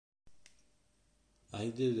I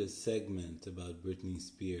did a segment about Britney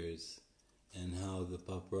Spears and how the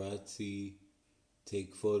paparazzi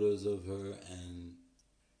take photos of her and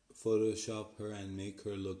Photoshop her and make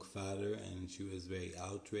her look fatter, and she was very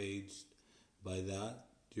outraged by that.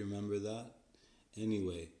 Do you remember that?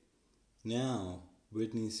 Anyway, now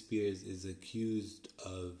Britney Spears is accused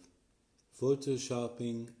of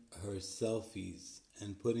photoshopping her selfies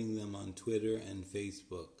and putting them on Twitter and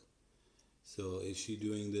Facebook. So is she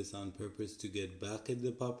doing this on purpose to get back at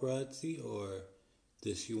the paparazzi, or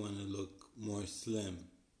does she want to look more slim?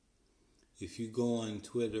 If you go on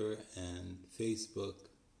Twitter and Facebook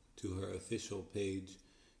to her official page,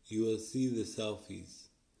 you will see the selfies.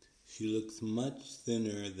 She looks much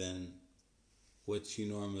thinner than what she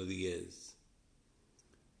normally is.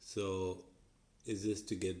 So is this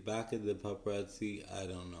to get back at the paparazzi? I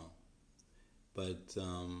don't know. But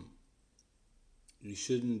you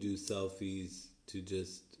shouldn't do selfies to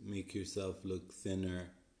just make yourself look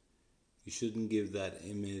thinner. You shouldn't give that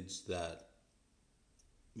image that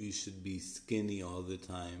you should be skinny all the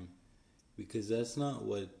time, because that's not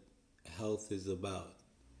what health is about.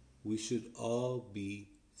 We should all be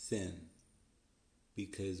thin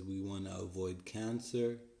because we want to avoid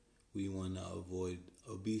cancer, we want to avoid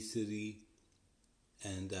obesity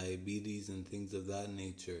and diabetes and things of that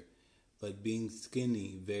nature. But being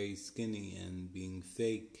skinny, very skinny, and being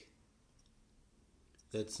fake,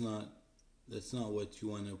 that's not what you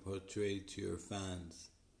want to portray to your fans.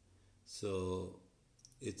 So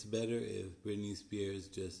it's better if Britney Spears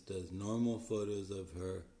just does normal photos of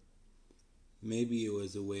her. Maybe it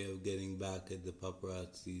was a way of getting back at the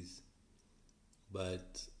paparazzis,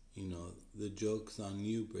 but the joke's on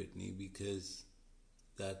you, Britney, because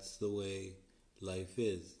that's the way life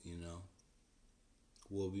is.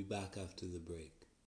 We'll be back after the break.